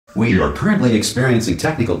We are currently experiencing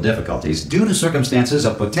technical difficulties due to circumstances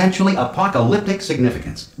of potentially apocalyptic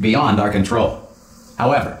significance beyond our control.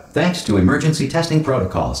 However, thanks to emergency testing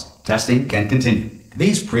protocols, testing can continue.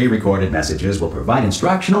 These pre-recorded messages will provide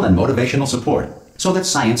instructional and motivational support so that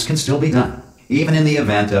science can still be done, even in the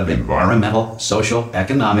event of environmental, social,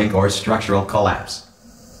 economic, or structural collapse.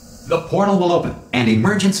 The portal will open and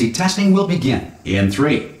emergency testing will begin in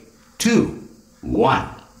 3, 2, 1.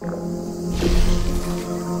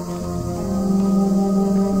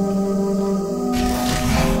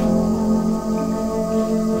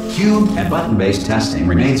 Cube and button-based testing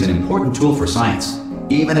remains an important tool for science,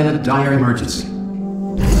 even in a dire emergency.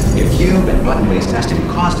 If cube and button-based testing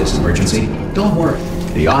caused this emergency, don't worry.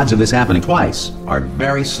 The odds of this happening twice are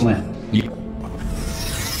very slim.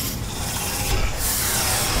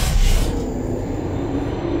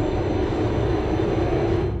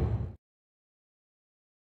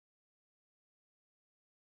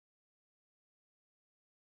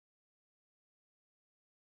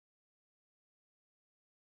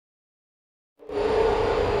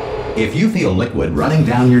 If you feel liquid running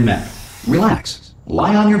down your neck, relax,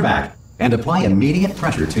 lie on your back, and apply immediate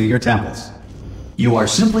pressure to your temples. You are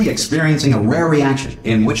simply experiencing a rare reaction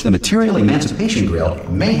in which the material emancipation grill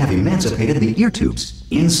may have emancipated the ear tubes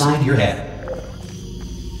inside your head.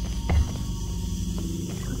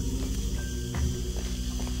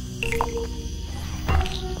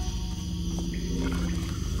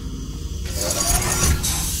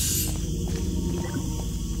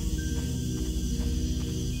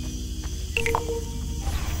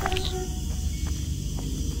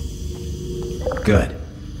 Good.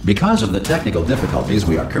 Because of the technical difficulties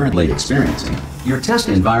we are currently experiencing, your test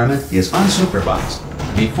environment is unsupervised.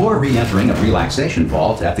 Before re-entering a relaxation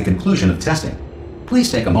vault at the conclusion of testing,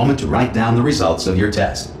 please take a moment to write down the results of your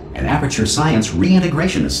test. An Aperture Science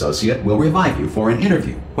Reintegration Associate will revive you for an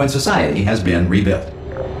interview when society has been rebuilt.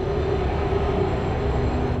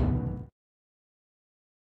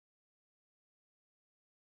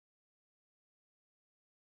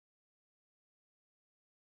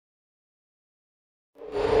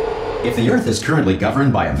 If the Earth is currently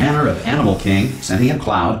governed by a manner of animal king, sentient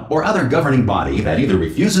cloud, or other governing body that either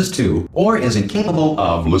refuses to or is incapable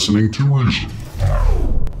of listening to reason.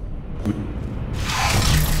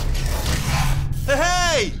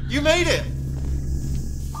 Hey! You made it!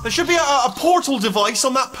 There should be a portal device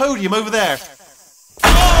on that podium over there.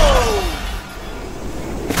 Oh!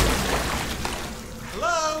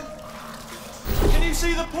 Hello? Can you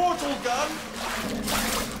see the portal gun?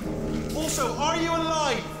 Also, are you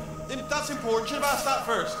alive? That's important. Should have asked that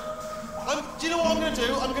first. Do you know what I'm going to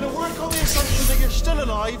do? I'm going to work on the assumption that you're still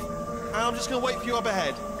alive, and I'm just going to wait for you up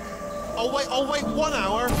ahead. I'll wait 1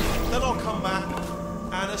 hour, then I'll come back,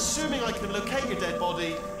 and assuming I can locate your dead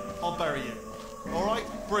body, I'll bury you. All right?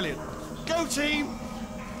 Brilliant. Go team!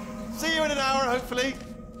 See you in an hour, hopefully.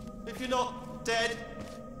 If you're not dead.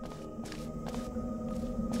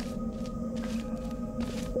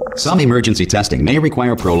 Some emergency testing may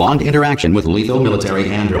require prolonged interaction with lethal military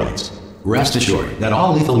androids. Rest assured that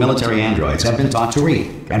all lethal military androids have been taught to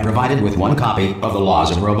read and provided with 1 copy of the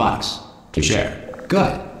Laws of Robotics to share.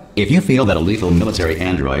 Good. If you feel that a lethal military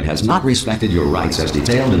android has not respected your rights as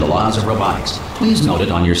detailed in the Laws of Robotics, please note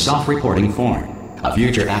it on your self-reporting form. A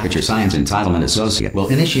future Aperture Science Entitlement Associate will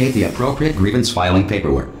initiate the appropriate grievance filing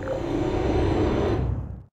paperwork.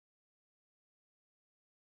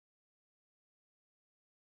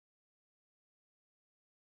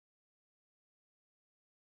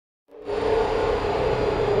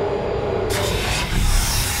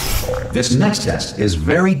 This next test is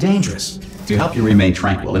very dangerous. To help you remain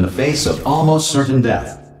tranquil in the face of almost certain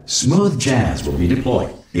death, smooth jazz will be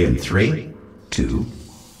deployed in 3, 2,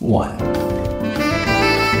 1.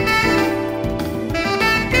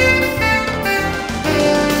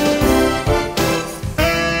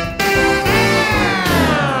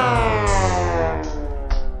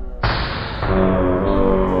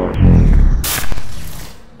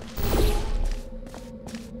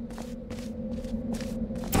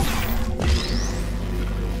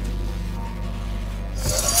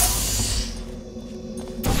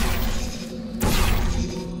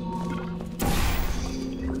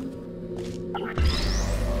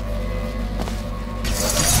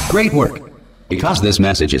 Great work! Because this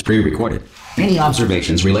message is pre-recorded, any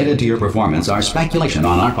observations related to your performance are speculation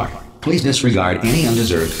on our part. Please disregard any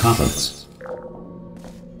undeserved compliments.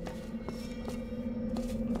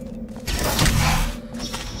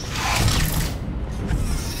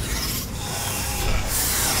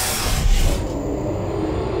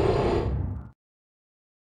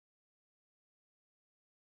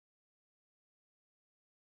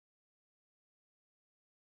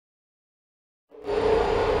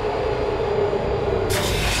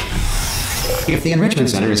 If the Enrichment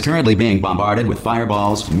Center is currently being bombarded with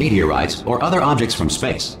fireballs, meteorites, or other objects from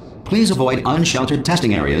space, please avoid unsheltered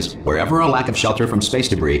testing areas wherever a lack of shelter from space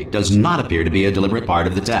debris does not appear to be a deliberate part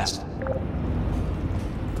of the test.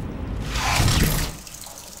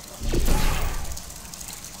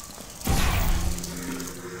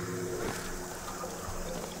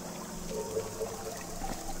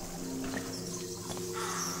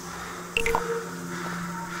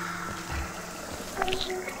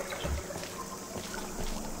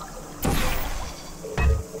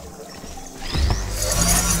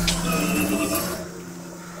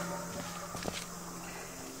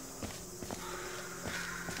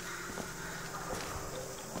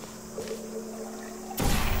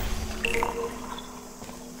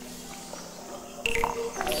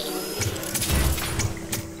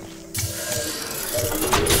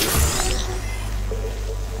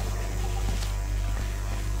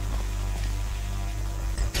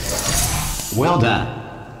 Well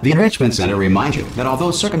done. The Enrichment Center reminds you that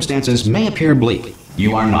although circumstances may appear bleak,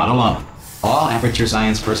 you are not alone. All Aperture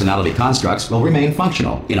Science personality constructs will remain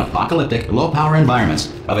functional in apocalyptic, low-power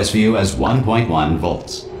environments of as few as 1.1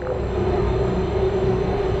 volts.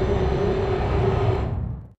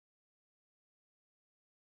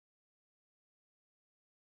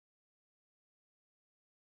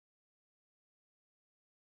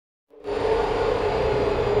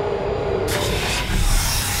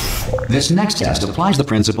 This next test applies the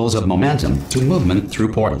principles of momentum to movement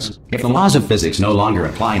through portals. If the laws of physics no longer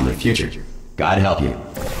apply in the future, God help you.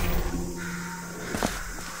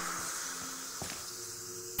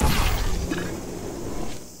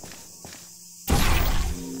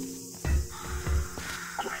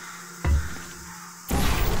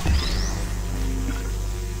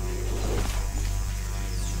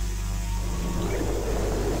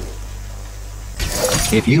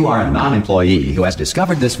 If you are a non-employee who has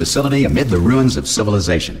discovered this facility amid the ruins of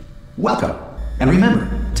civilization, welcome. And remember,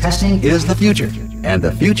 testing is the future, and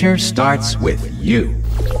the future starts with you.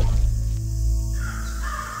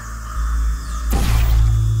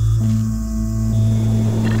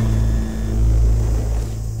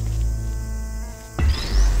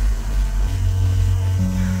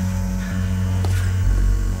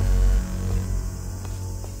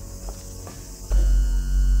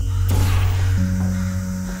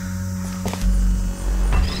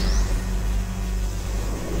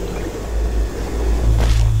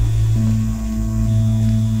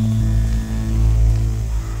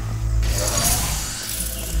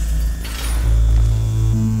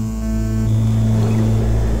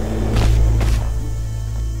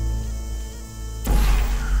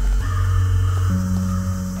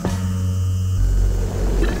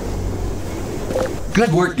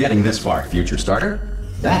 Good work getting this far, future starter.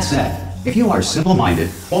 That said, if you are simple-minded,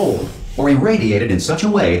 old, or irradiated in such a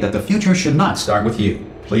way that the future should not start with you,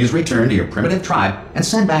 please return to your primitive tribe and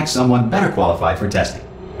send back someone better qualified for testing.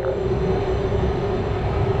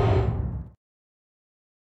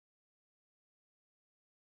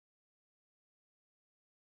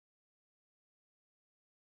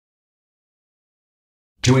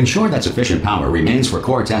 To ensure that sufficient power remains for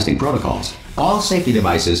core testing protocols, all safety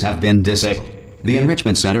devices have been disabled. The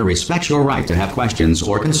Enrichment Center respects your right to have questions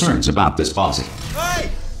or concerns about this policy. Hey!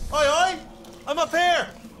 Aye, aye! I'm up here!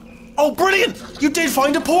 Oh, brilliant! You did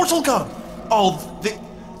find a portal gun! Oh,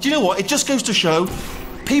 do you know what? It just goes to show,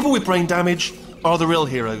 people with brain damage are the real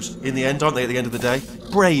heroes in the end, aren't they, at the end of the day?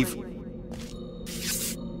 Brave.